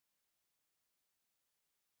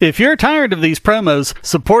If you're tired of these promos,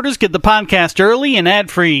 supporters get the podcast early and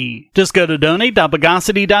ad-free. Just go to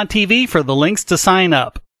donate.bogosity.tv for the links to sign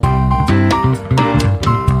up.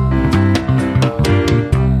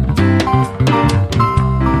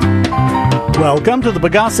 Welcome to the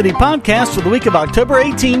Bogosity Podcast for the week of October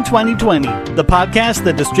 18, 2020, the podcast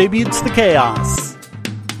that distributes the chaos.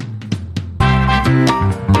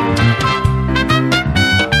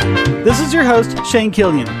 This is your host, Shane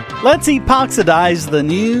Killian. Let's epoxidize the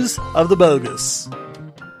news of the bogus.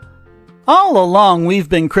 All along, we've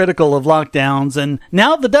been critical of lockdowns, and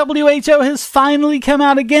now the WHO has finally come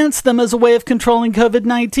out against them as a way of controlling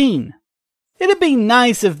COVID-19. It'd be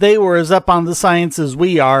nice if they were as up on the science as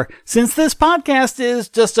we are, since this podcast is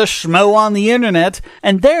just a schmo on the internet,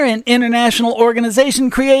 and they're an international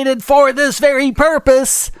organization created for this very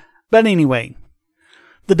purpose. But anyway,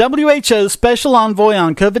 the WHO's special envoy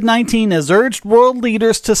on COVID-19 has urged world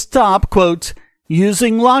leaders to stop, quote,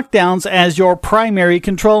 using lockdowns as your primary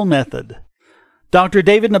control method. Dr.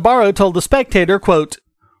 David Nabarro told The Spectator, quote,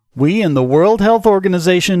 we in the World Health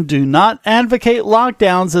Organization do not advocate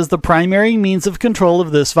lockdowns as the primary means of control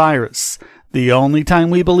of this virus. The only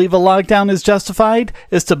time we believe a lockdown is justified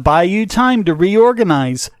is to buy you time to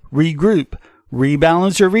reorganize, regroup,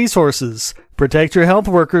 rebalance your resources, protect your health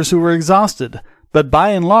workers who are exhausted. But by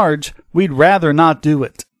and large, we'd rather not do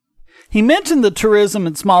it. He mentioned the tourism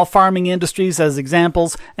and small farming industries as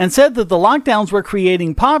examples and said that the lockdowns were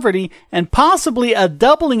creating poverty and possibly a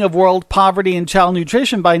doubling of world poverty and child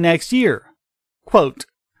nutrition by next year. Quote,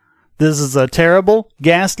 this is a terrible,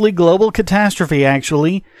 ghastly global catastrophe,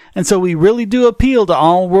 actually, and so we really do appeal to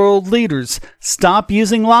all world leaders. Stop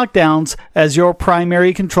using lockdowns as your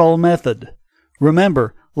primary control method.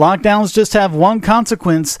 Remember, lockdowns just have one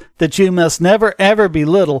consequence that you must never ever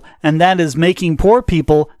belittle, and that is making poor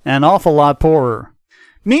people an awful lot poorer.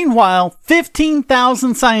 Meanwhile,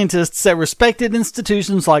 15,000 scientists at respected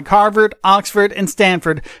institutions like Harvard, Oxford, and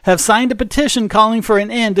Stanford have signed a petition calling for an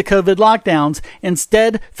end to COVID lockdowns,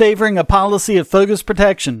 instead favoring a policy of focused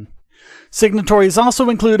protection. Signatories also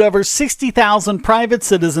include over 60,000 private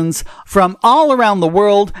citizens from all around the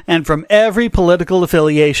world and from every political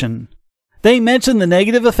affiliation. They mention the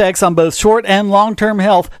negative effects on both short and long-term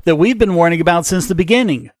health that we've been warning about since the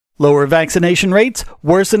beginning. Lower vaccination rates,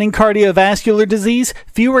 worsening cardiovascular disease,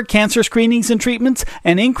 fewer cancer screenings and treatments,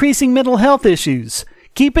 and increasing mental health issues.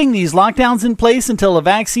 Keeping these lockdowns in place until a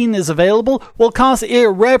vaccine is available will cause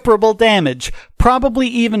irreparable damage, probably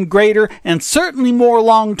even greater and certainly more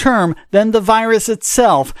long-term than the virus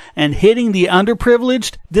itself, and hitting the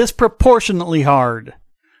underprivileged disproportionately hard.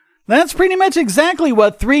 That's pretty much exactly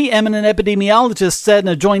what three eminent epidemiologists said in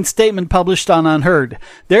a joint statement published on Unheard.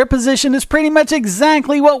 Their position is pretty much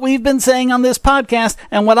exactly what we've been saying on this podcast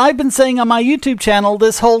and what I've been saying on my YouTube channel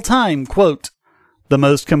this whole time. Quote, the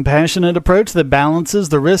most compassionate approach that balances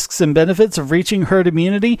the risks and benefits of reaching herd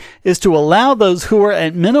immunity is to allow those who are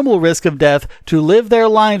at minimal risk of death to live their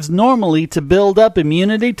lives normally to build up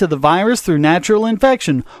immunity to the virus through natural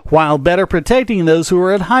infection, while better protecting those who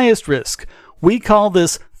are at highest risk. We call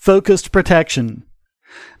this focused protection.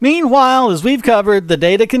 Meanwhile, as we've covered, the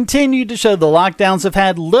data continue to show the lockdowns have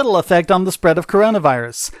had little effect on the spread of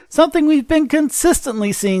coronavirus, something we've been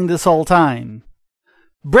consistently seeing this whole time.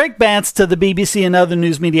 Brickbats to the BBC and other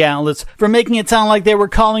news media outlets for making it sound like they were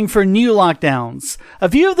calling for new lockdowns. A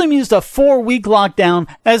few of them used a 4-week lockdown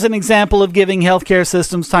as an example of giving healthcare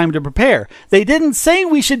systems time to prepare. They didn't say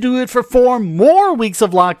we should do it for 4 more weeks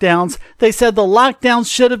of lockdowns. They said the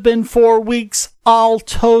lockdowns should have been 4 weeks all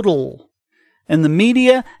total. And the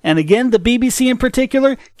media, and again the BBC in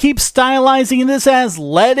particular, keep stylizing this as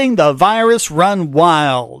letting the virus run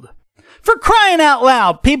wild. For crying out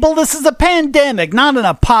loud, people, this is a pandemic, not an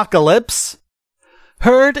apocalypse.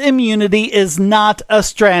 Herd immunity is not a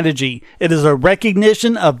strategy. It is a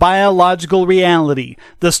recognition of biological reality.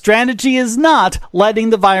 The strategy is not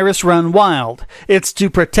letting the virus run wild. It's to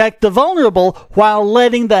protect the vulnerable while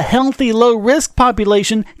letting the healthy, low-risk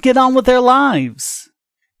population get on with their lives.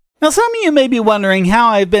 Now, some of you may be wondering how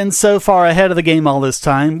I've been so far ahead of the game all this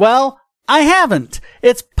time. Well, I haven't.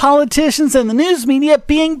 It's politicians and the news media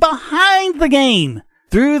being behind the game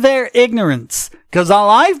through their ignorance. Because all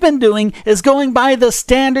I've been doing is going by the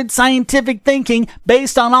standard scientific thinking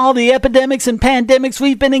based on all the epidemics and pandemics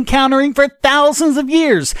we've been encountering for thousands of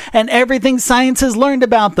years and everything science has learned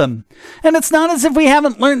about them. And it's not as if we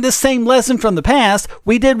haven't learned this same lesson from the past.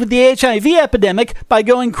 We did with the HIV epidemic by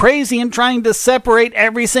going crazy and trying to separate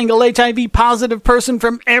every single HIV positive person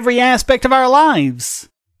from every aspect of our lives.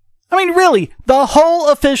 I mean, really, the whole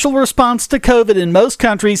official response to COVID in most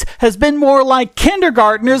countries has been more like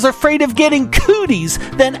kindergartners afraid of getting cooties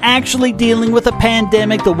than actually dealing with a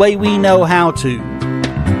pandemic the way we know how to.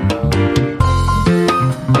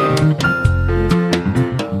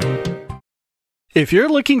 If you're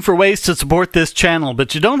looking for ways to support this channel,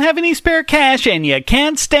 but you don't have any spare cash and you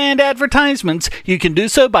can't stand advertisements, you can do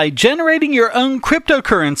so by generating your own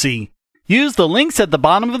cryptocurrency. Use the links at the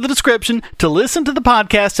bottom of the description to listen to the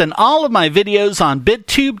podcast and all of my videos on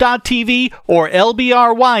bittube.tv or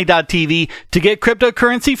lbry.tv to get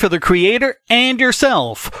cryptocurrency for the creator and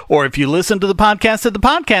yourself. Or if you listen to the podcast at the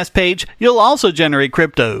podcast page, you'll also generate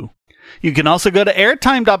crypto. You can also go to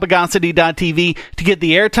airtime.bogosity.tv to get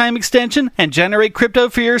the airtime extension and generate crypto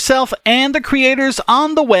for yourself and the creators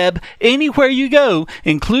on the web anywhere you go,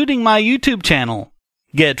 including my YouTube channel.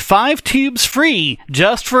 Get 5 tubes free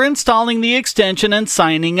just for installing the extension and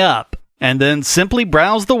signing up, and then simply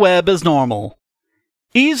browse the web as normal.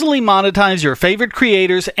 Easily monetize your favorite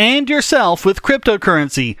creators and yourself with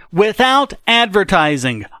cryptocurrency without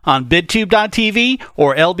advertising on bittube.tv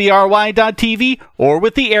or lbry.tv or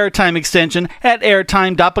with the airtime extension at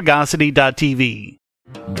airtime.bogosity.tv.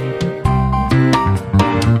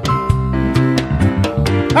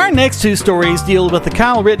 Our next 2 stories deal with the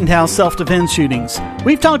Kyle Rittenhouse self-defense shootings.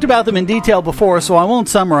 We've talked about them in detail before, so I won't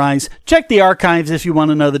summarize. Check the archives if you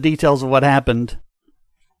want to know the details of what happened.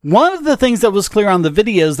 One of the things that was clear on the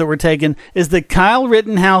videos that were taken is that Kyle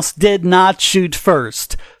Rittenhouse did not shoot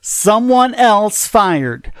first. Someone else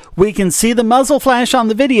fired. We can see the muzzle flash on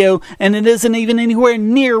the video, and it isn't even anywhere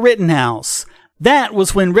near Rittenhouse. That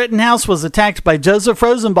was when Rittenhouse was attacked by Joseph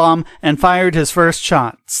Rosenbaum and fired his first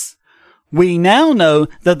shots. We now know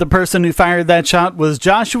that the person who fired that shot was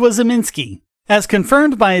Joshua Zeminski. As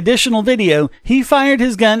confirmed by additional video, he fired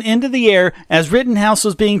his gun into the air as Rittenhouse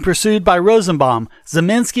was being pursued by Rosenbaum.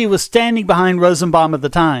 Zeminski was standing behind Rosenbaum at the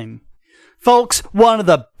time. Folks, one of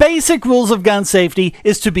the basic rules of gun safety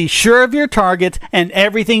is to be sure of your target and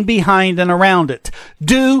everything behind and around it.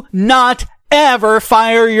 Do not ever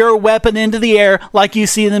fire your weapon into the air like you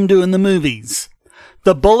see them do in the movies.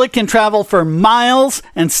 The bullet can travel for miles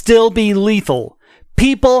and still be lethal.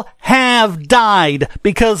 People have died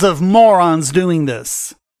because of morons doing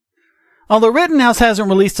this. Although Rittenhouse hasn't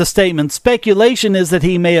released a statement, speculation is that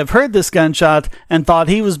he may have heard this gunshot and thought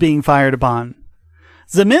he was being fired upon.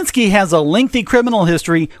 Zeminski has a lengthy criminal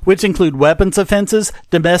history, which include weapons offenses,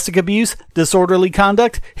 domestic abuse, disorderly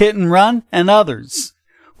conduct, hit and run, and others.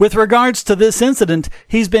 With regards to this incident,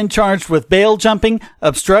 he's been charged with bail jumping,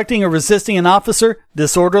 obstructing or resisting an officer,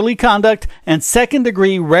 disorderly conduct, and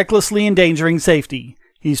second-degree recklessly endangering safety.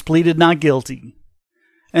 He's pleaded not guilty.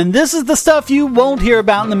 And this is the stuff you won't hear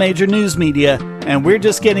about in the major news media, and we're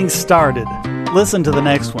just getting started. Listen to the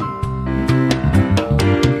next one.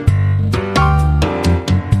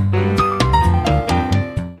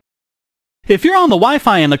 If you're on the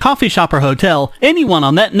Wi-Fi in a coffee shop or hotel, anyone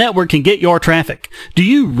on that network can get your traffic. Do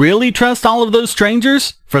you really trust all of those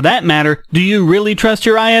strangers? For that matter, do you really trust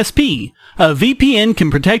your ISP? A VPN can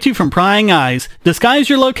protect you from prying eyes, disguise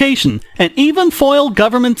your location, and even foil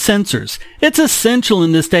government censors. It's essential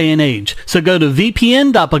in this day and age, so go to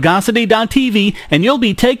vpn.bogosity.tv and you'll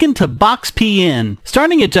be taken to BoxPN.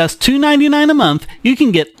 Starting at just $2.99 a month, you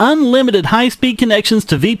can get unlimited high-speed connections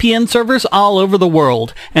to VPN servers all over the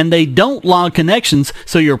world, and they don't log connections,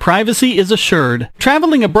 so your privacy is assured.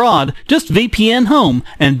 Traveling abroad, just VPN home,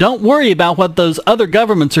 and don't worry about what those other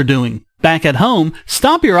governments are doing. Back at home,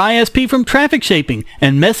 stop your ISP from traffic shaping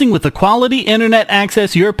and messing with the quality internet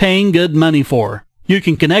access you're paying good money for. You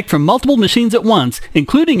can connect from multiple machines at once,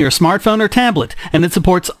 including your smartphone or tablet, and it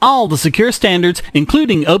supports all the secure standards,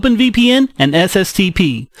 including OpenVPN and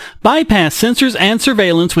SSTP. Bypass censors and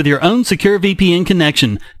surveillance with your own secure VPN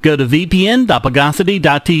connection. Go to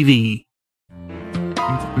vpn.bogosity.tv.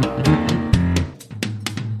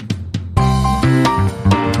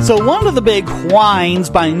 So one of the big whines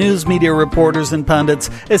by news media reporters and pundits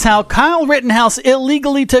is how Kyle Rittenhouse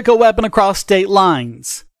illegally took a weapon across state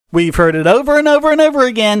lines. We've heard it over and over and over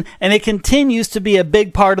again, and it continues to be a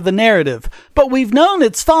big part of the narrative. But we've known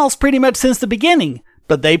it's false pretty much since the beginning,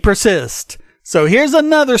 but they persist. So here's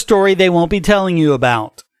another story they won't be telling you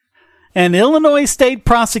about. An Illinois state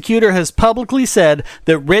prosecutor has publicly said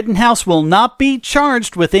that Rittenhouse will not be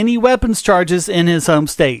charged with any weapons charges in his home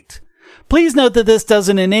state. Please note that this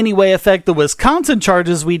doesn't in any way affect the Wisconsin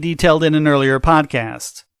charges we detailed in an earlier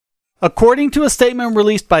podcast. According to a statement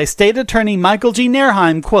released by State Attorney Michael G.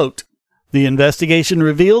 Nerheim, quote, "The investigation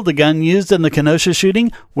revealed the gun used in the Kenosha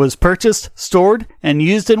shooting was purchased, stored, and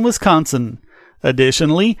used in Wisconsin.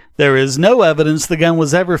 Additionally, there is no evidence the gun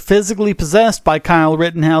was ever physically possessed by Kyle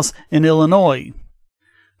Rittenhouse in Illinois.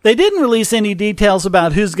 They didn't release any details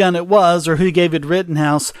about whose gun it was or who gave it to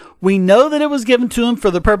Rittenhouse. We know that it was given to him for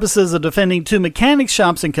the purposes of defending two mechanic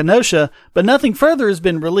shops in Kenosha, but nothing further has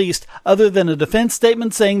been released other than a defense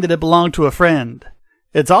statement saying that it belonged to a friend.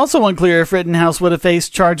 It's also unclear if Rittenhouse would have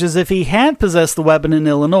faced charges if he had possessed the weapon in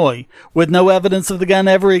Illinois. With no evidence of the gun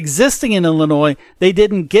ever existing in Illinois, they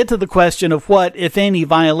didn't get to the question of what, if any,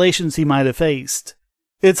 violations he might have faced.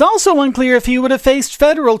 It's also unclear if he would have faced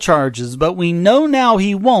federal charges, but we know now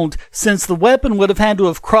he won't, since the weapon would have had to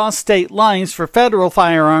have crossed state lines for federal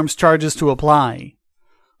firearms charges to apply.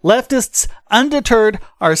 Leftists, undeterred,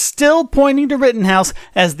 are still pointing to Rittenhouse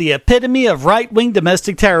as the epitome of right-wing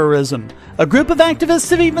domestic terrorism. A group of activists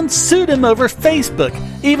have even sued him over Facebook,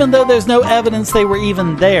 even though there's no evidence they were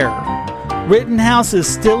even there. Rittenhouse is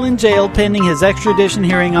still in jail pending his extradition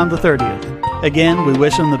hearing on the 30th. Again, we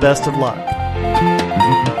wish him the best of luck.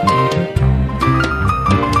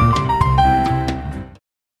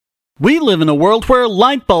 We live in a world where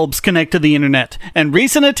light bulbs connect to the internet, and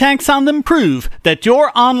recent attacks on them prove that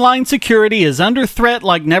your online security is under threat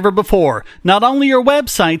like never before. Not only your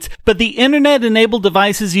websites, but the internet-enabled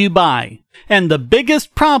devices you buy. And the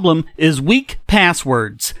biggest problem is weak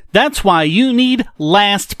passwords. That's why you need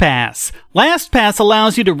LastPass. LastPass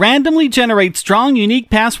allows you to randomly generate strong, unique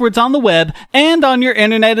passwords on the web and on your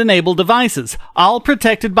internet-enabled devices, all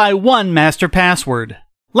protected by one master password.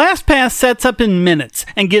 LastPass sets up in minutes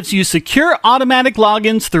and gives you secure automatic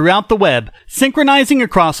logins throughout the web, synchronizing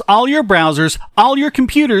across all your browsers, all your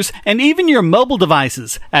computers, and even your mobile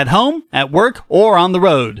devices, at home, at work, or on the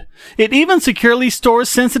road. It even securely stores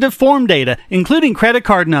sensitive form data, including credit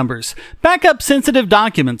card numbers, backup sensitive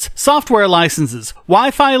documents, software licenses,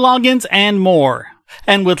 Wi-Fi logins, and more.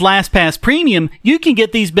 And with LastPass Premium, you can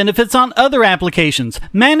get these benefits on other applications,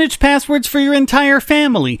 manage passwords for your entire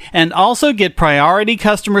family, and also get priority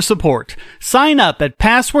customer support. Sign up at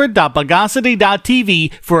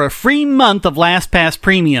password.bogosity.tv for a free month of LastPass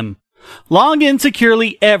Premium. Log in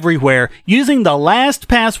securely everywhere using the last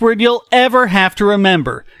password you'll ever have to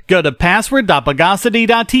remember. Go to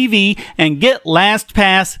password.bogosity.tv and get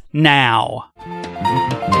LastPass now.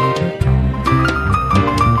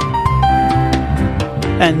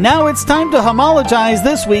 And now it's time to homologize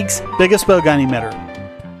this week's biggest bogon emitter.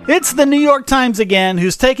 It's the New York Times again,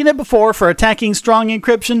 who's taken it before for attacking strong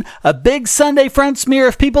encryption, a big Sunday front smear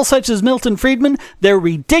of people such as Milton Friedman, their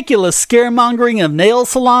ridiculous scaremongering of nail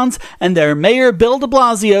salons, and their Mayor Bill de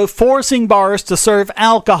Blasio forcing bars to serve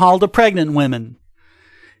alcohol to pregnant women.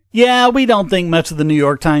 Yeah, we don't think much of the New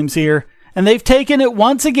York Times here, and they've taken it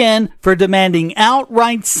once again for demanding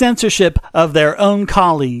outright censorship of their own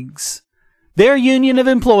colleagues. Their union of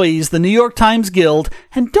employees, the New York Times Guild,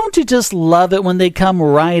 and don't you just love it when they come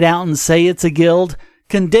right out and say it's a guild,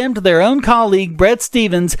 condemned their own colleague Bret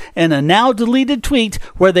Stephens in a now-deleted tweet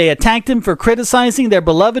where they attacked him for criticizing their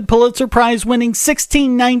beloved Pulitzer Prize-winning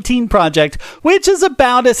 1619 Project, which is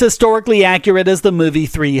about as historically accurate as the movie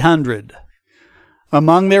 300.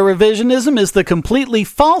 Among their revisionism is the completely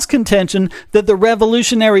false contention that the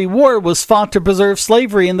Revolutionary War was fought to preserve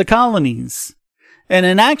slavery in the colonies. And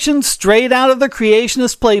in action straight out of the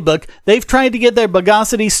creationist playbook, they've tried to get their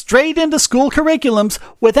Bogosity straight into school curriculums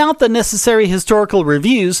without the necessary historical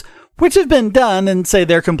reviews, which have been done and say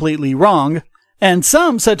they're completely wrong. And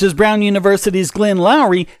some, such as Brown University's Glenn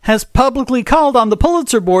Loury, has publicly called on the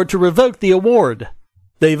Pulitzer Board to revoke the award.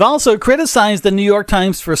 They've also criticized the New York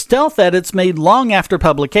Times for stealth edits made long after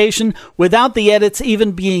publication, without the edits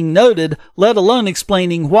even being noted, let alone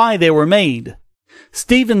explaining why they were made.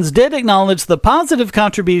 Stephens did acknowledge the positive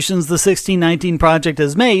contributions the 1619 Project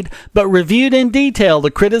has made, but reviewed in detail the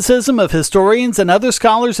criticism of historians and other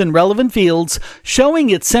scholars in relevant fields, showing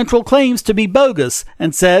its central claims to be bogus,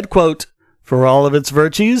 and said, quote, "For all of its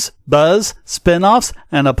virtues, buzz, spin-offs,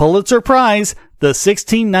 and a Pulitzer Prize, the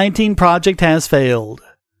 1619 Project has failed."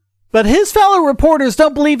 But his fellow reporters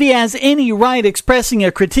don't believe he has any right expressing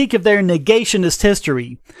a critique of their negationist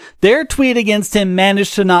history. Their tweet against him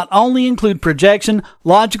managed to not only include projection,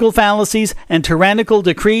 logical fallacies, and tyrannical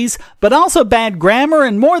decrees, but also bad grammar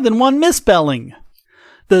and more than one misspelling.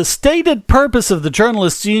 The stated purpose of the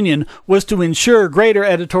Journalists' Union was to ensure greater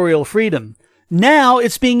editorial freedom. Now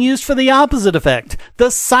it's being used for the opposite effect, the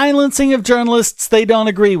silencing of journalists they don't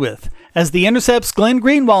agree with. As The Intercept's Glenn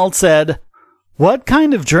Greenwald said, "What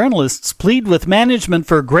kind of journalists plead with management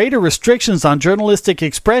for greater restrictions on journalistic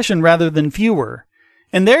expression rather than fewer?"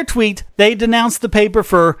 In their tweet, they denounced the paper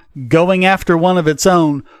for going after one of its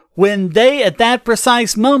own, when they at that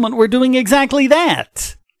precise moment were doing exactly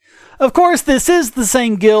that. Of course, this is the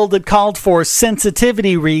same guild that called for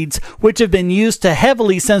sensitivity reads, which have been used to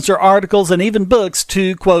heavily censor articles and even books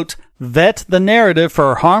to, quote, vet the narrative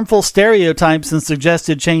for harmful stereotypes and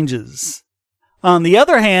suggested changes. On the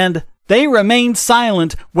other hand, they remained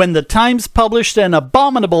silent when the Times published an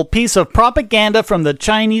abominable piece of propaganda from the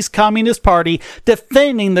Chinese Communist Party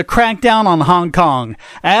defending the crackdown on Hong Kong.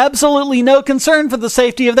 Absolutely no concern for the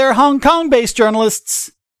safety of their Hong Kong-based journalists.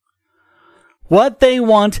 What they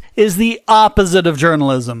want is the opposite of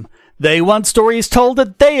journalism. They want stories told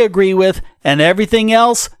that they agree with, and everything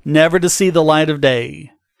else never to see the light of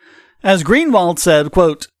day. As Greenwald said,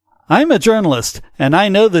 quote, I'm a journalist, and I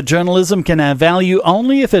know that journalism can have value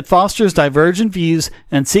only if it fosters divergent views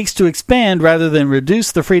and seeks to expand rather than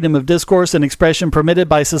reduce the freedom of discourse and expression permitted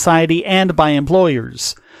by society and by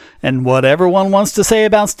employers. And whatever one wants to say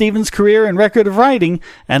about Stephen's career and record of writing,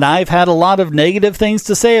 and I've had a lot of negative things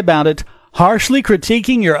to say about it, harshly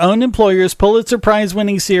critiquing your own employer's Pulitzer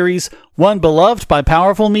Prize-winning series, one beloved by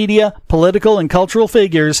powerful media, political, and cultural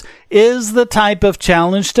figures, is the type of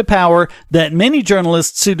challenge to power that many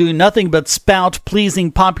journalists who do nothing but spout pleasing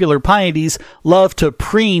popular pieties love to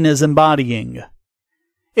preen as embodying.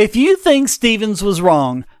 If you think Stevens was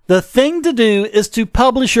wrong, the thing to do is to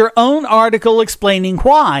publish your own article explaining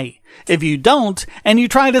why. If you don't, and you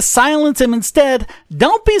try to silence him instead,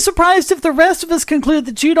 don't be surprised if the rest of us conclude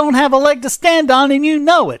that you don't have a leg to stand on and you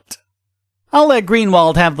know it. I'll let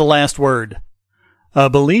Greenwald have the last word. A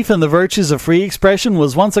belief in the virtues of free expression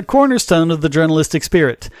was once a cornerstone of the journalistic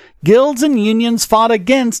spirit. Guilds and unions fought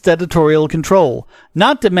against editorial control,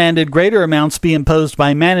 not demanded greater amounts be imposed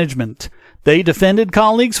by management. They defended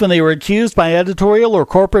colleagues when they were accused by editorial or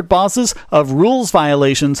corporate bosses of rules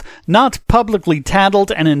violations, not publicly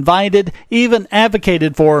tattled and invited, even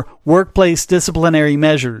advocated for, workplace disciplinary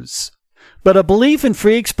measures. But a belief in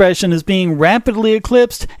free expression is being rapidly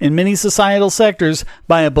eclipsed in many societal sectors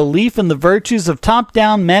by a belief in the virtues of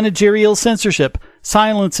top-down managerial censorship,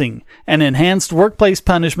 silencing, and enhanced workplace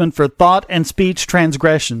punishment for thought and speech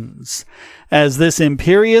transgressions. As this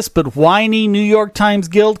imperious but whiny New York Times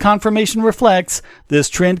Guild confirmation reflects, this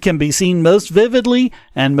trend can be seen most vividly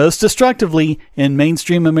and most destructively in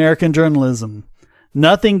mainstream American journalism.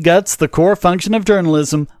 Nothing guts the core function of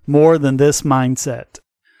journalism more than this mindset.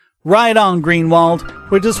 Right on, Greenwald,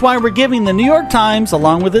 which is why we're giving the New York Times,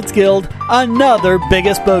 along with its guild, another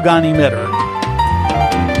biggest bogon emitter.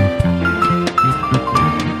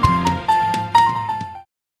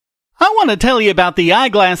 I want to tell you about the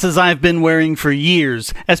eyeglasses I've been wearing for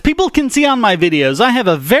years. As people can see on my videos, I have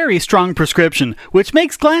a very strong prescription, which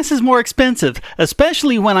makes glasses more expensive,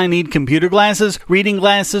 especially when I need computer glasses, reading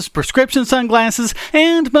glasses, prescription sunglasses,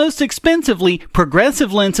 and most expensively,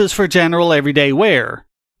 progressive lenses for general everyday wear.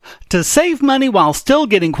 To save money while still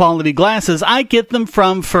getting quality glasses, I get them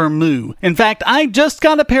from Firmoo. In fact, I just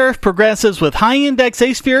got a pair of progressives with high-index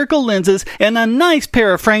aspherical lenses and a nice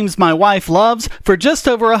pair of frames my wife loves for just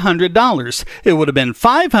over $100. It would have been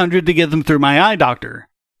 $500 to get them through my eye doctor.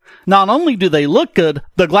 Not only do they look good,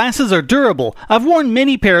 the glasses are durable. I've worn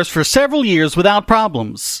many pairs for several years without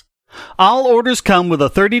problems. All orders come with a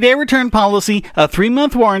 30-day return policy, a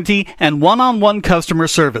 3-month warranty, and one-on-one customer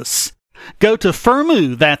service. Go to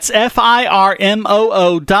Firmoo, that's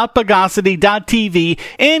FIRMOO.Bogosity.tv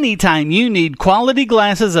anytime you need quality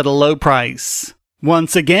glasses at a low price.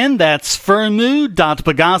 Once again, that's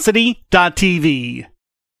Firmoo.Bogosity.tv.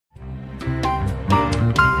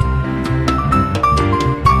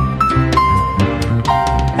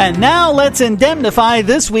 And now let's indemnify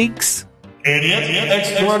this week's Idiot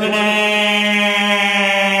Extraordinaire.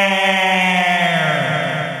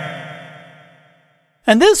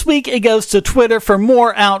 And this week it goes to Twitter for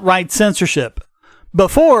more outright censorship.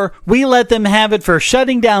 Before, we let them have it for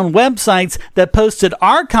shutting down websites that posted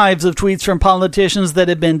archives of tweets from politicians that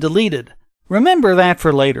had been deleted. Remember that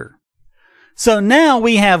for later. So now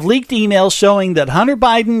we have leaked emails showing that Hunter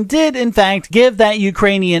Biden did in fact give that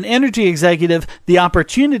Ukrainian energy executive the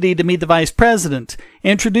opportunity to meet the vice president,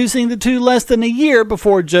 introducing the two less than a year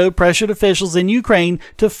before Joe pressured officials in Ukraine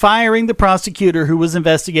to firing the prosecutor who was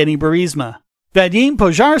investigating Burisma. Vadim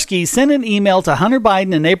Pozharsky sent an email to Hunter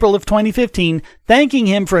Biden in April of 2015 thanking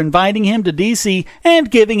him for inviting him to D.C. and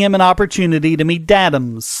giving him an opportunity to meet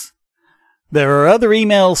Dadams. There are other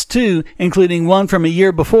emails too, including one from a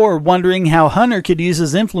year before wondering how Hunter could use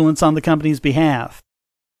his influence on the company's behalf.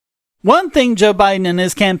 One thing Joe Biden and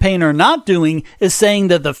his campaign are not doing is saying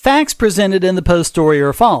that the facts presented in the Post story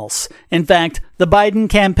are false. In fact, the Biden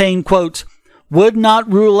campaign, quote, would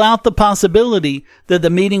not rule out the possibility that the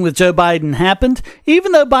meeting with Joe Biden happened,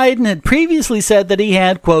 even though Biden had previously said that he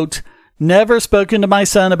had, quote, never spoken to my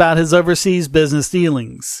son about his overseas business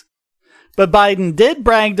dealings. But Biden did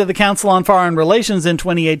brag to the Council on Foreign Relations in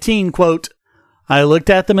 2018, quote, "I looked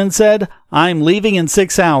at them and said, I'm leaving in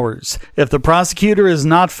 6 hours. If the prosecutor is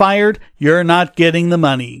not fired, you're not getting the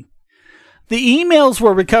money." The emails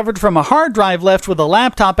were recovered from a hard drive left with a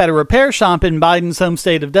laptop at a repair shop in Biden's home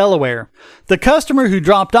state of Delaware. The customer who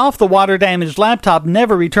dropped off the water-damaged laptop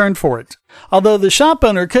never returned for it. Although the shop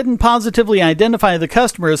owner couldn't positively identify the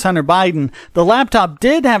customer as Hunter Biden, the laptop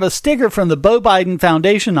did have a sticker from the Beau Biden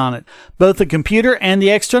Foundation on it. Both the computer and the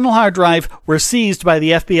external hard drive were seized by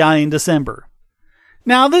the FBI in December.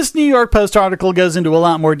 Now, this New York Post article goes into a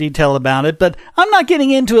lot more detail about it, but I'm not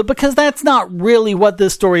getting into it because that's not really what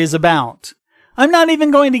this story is about. I'm not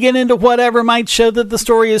even going to get into whatever might show that the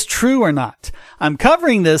story is true or not. I'm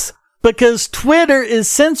covering this because Twitter is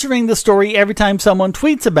censoring the story every time someone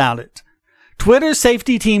tweets about it. Twitter's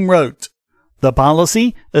safety team wrote, "The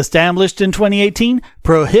policy, established in 2018,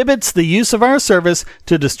 prohibits the use of our service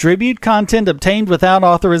to distribute content obtained without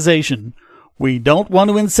authorization. We don't want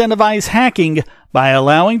to incentivize hacking by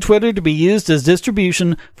allowing Twitter to be used as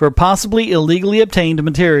distribution for possibly illegally obtained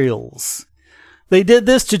materials." They did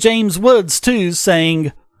this to James Woods, too,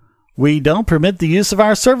 saying, "We don't permit the use of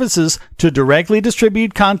our services to directly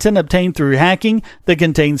distribute content obtained through hacking that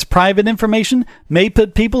contains private information, may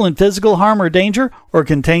put people in physical harm or danger, or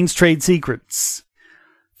contains trade secrets."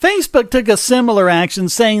 Facebook took a similar action,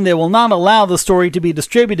 saying they will not allow the story to be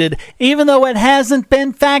distributed, even though it hasn't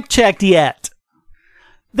been fact-checked yet.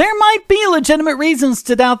 There might be legitimate reasons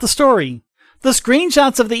to doubt the story. The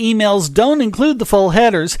screenshots of the emails don't include the full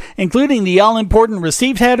headers, including the all-important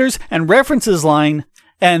received headers and references line,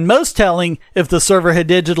 and most telling, if the server had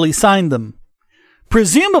digitally signed them.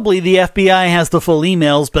 Presumably the FBI has the full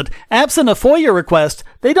emails, but absent a FOIA request,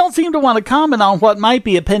 they don't seem to want to comment on what might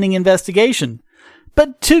be a pending investigation.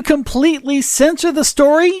 But to completely censor the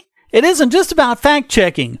story? It isn't just about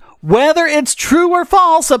fact-checking. Whether it's true or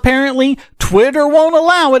false, apparently, Twitter won't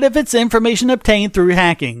allow it if it's information obtained through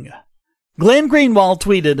hacking. Glenn Greenwald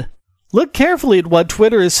tweeted, "Look carefully at what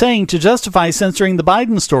Twitter is saying to justify censoring the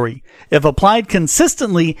Biden story. If applied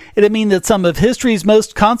consistently, it'd mean that some of history's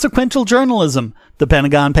most consequential journalism, the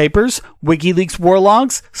Pentagon Papers, WikiLeaks war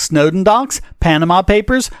logs, Snowden docs, Panama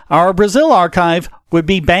Papers, our Brazil archive, would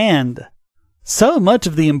be banned." So much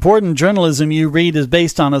of the important journalism you read is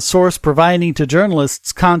based on a source providing to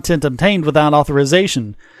journalists content obtained without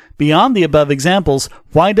authorization. Beyond the above examples,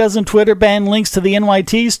 why doesn't Twitter ban links to the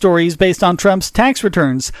NYT stories based on Trump's tax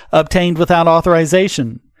returns obtained without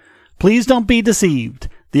authorization? Please don't be deceived.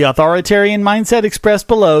 The authoritarian mindset expressed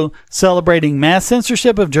below, celebrating mass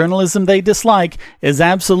censorship of journalism they dislike, is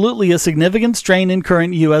absolutely a significant strain in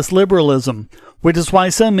current U.S. liberalism, which is why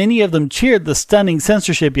so many of them cheered the stunning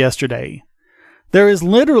censorship yesterday. There is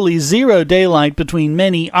literally zero daylight between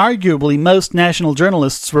many, arguably most national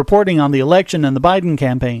journalists reporting on the election and the Biden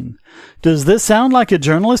campaign. Does this sound like a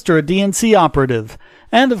journalist or a DNC operative?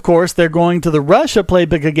 And of course, they're going to the Russia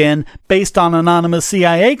playbook again based on anonymous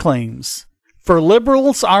CIA claims. For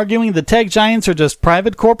liberals arguing the tech giants are just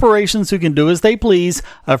private corporations who can do as they please,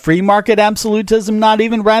 a free market absolutism not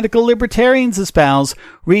even radical libertarians espouse,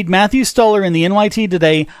 read Matthew Stoller in the NYT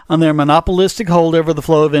today on their monopolistic hold over the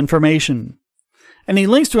flow of information. And he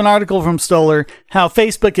links to an article from Stoller, how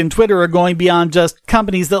Facebook and Twitter are going beyond just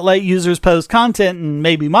companies that let users post content and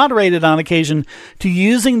maybe moderate it on occasion, to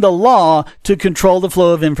using the law to control the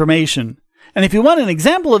flow of information. And if you want an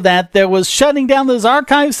example of that, there was shutting down those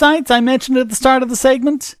archive sites I mentioned at the start of the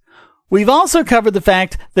segment. We've also covered the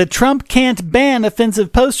fact that Trump can't ban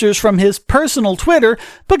offensive posters from his personal Twitter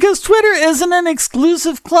because Twitter isn't an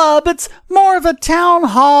exclusive club, it's more of a town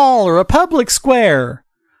hall or a public square.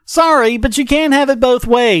 Sorry, but you can't have it both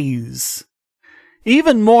ways.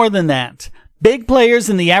 Even more than that, big players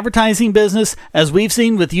in the advertising business, as we've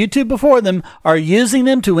seen with YouTube before them, are using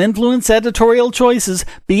them to influence editorial choices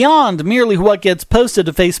beyond merely what gets posted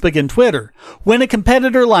to Facebook and Twitter. When a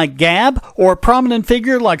competitor like Gab or a prominent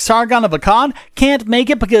figure like Sargon of Akkad can't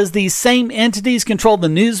make it because these same entities control the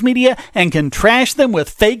news media and can trash them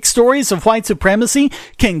with fake stories of white supremacy,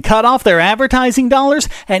 can cut off their advertising dollars,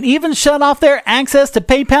 and even shut off their access to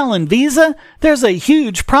PayPal and Visa, there's a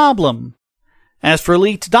huge problem. As for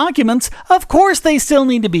leaked documents, of course they still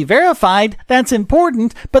need to be verified, that's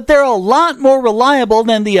important, but they're a lot more reliable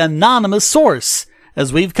than the anonymous source.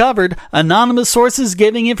 As we've covered, anonymous sources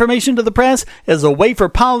giving information to the press is a way for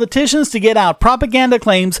politicians to get out propaganda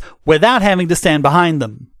claims without having to stand behind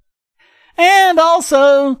them. And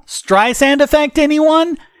also, Streisand effect,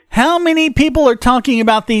 anyone? How many people are talking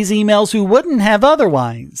about these emails who wouldn't have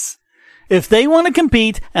otherwise? If they want to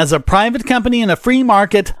compete as a private company in a free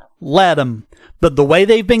market, let them. But the way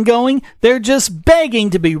they've been going, they're just begging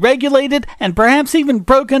to be regulated and perhaps even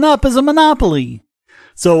broken up as a monopoly.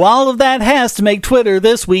 So all of that has to make Twitter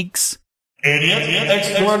this week's Idiot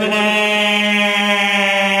Extraordinaire.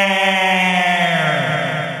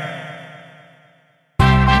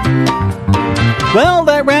 Well,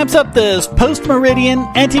 that wraps up this post-Meridian,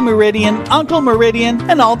 anti-Meridian, Uncle Meridian,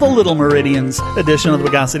 and all the little Meridians edition of the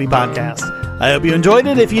Bogosity Podcast. I hope you enjoyed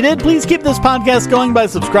it. If you did, please keep this podcast going by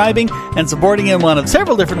subscribing and supporting in one of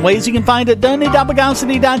several different ways you can find at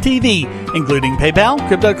donate.bogosity.tv, including PayPal,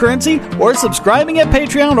 cryptocurrency, or subscribing at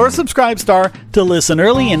Patreon or Subscribestar to listen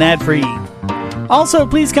early and ad-free. Also,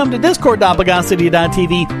 please come to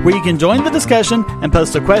discord.bogosity.tv where you can join the discussion and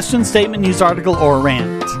post a question, statement, news article, or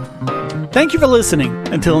rant. Thank you for listening.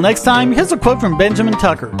 Until next time, here's a quote from Benjamin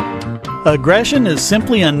Tucker. Aggression is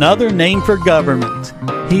simply another name for government.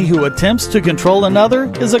 He who attempts to control another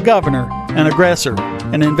is a governor, an aggressor,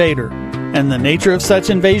 an invader. And the nature of such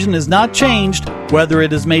invasion is not changed, whether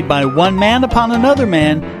it is made by one man upon another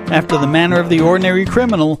man, after the manner of the ordinary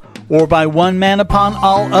criminal, or by one man upon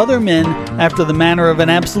all other men, after the manner of an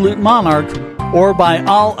absolute monarch, or by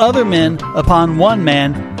all other men upon one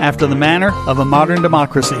man, after the manner of a modern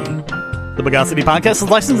democracy. The Bogosity Podcast is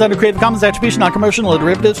licensed under Creative Commons Attribution, Non-Commercial, No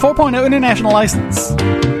Derivatives 4.0 International License.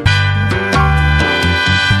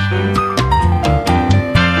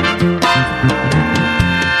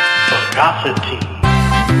 Bogosity.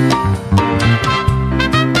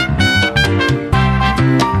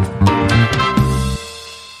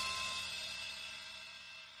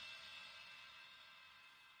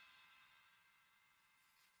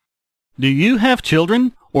 Do you have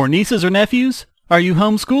children, or nieces or nephews? Are you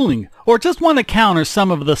homeschooling, or just want to counter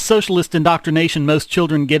some of the socialist indoctrination most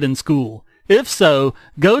children get in school? If so,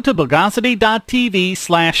 go to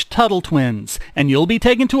bogosity.tv/TuttleTwins, and you'll be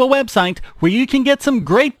taken to a website where you can get some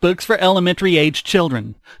great books for elementary-aged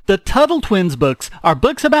children. The Tuttle Twins books are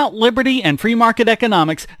books about liberty and free market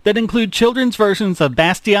economics that include children's versions of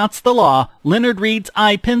Bastiat's The Law, Leonard Read's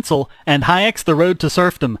I, Pencil, and Hayek's The Road to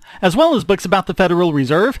Serfdom, as well as books about the Federal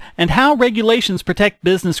Reserve and how regulations protect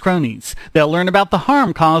business cronies. They'll learn about the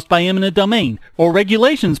harm caused by eminent domain, or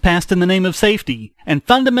regulations passed in the name of safety, and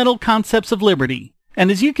fundamental concepts of liberty. And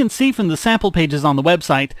as you can see from the sample pages on the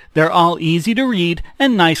website, they're all easy to read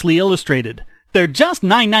and nicely illustrated. They're just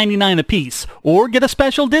 $9.99 a piece, or get a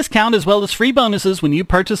special discount as well as free bonuses when you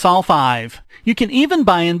purchase all 5. You can even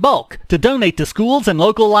buy in bulk to donate to schools and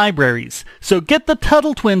local libraries. So get the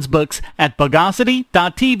Tuttle Twins books at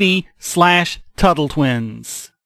bogosity.tv/TuttleTwins.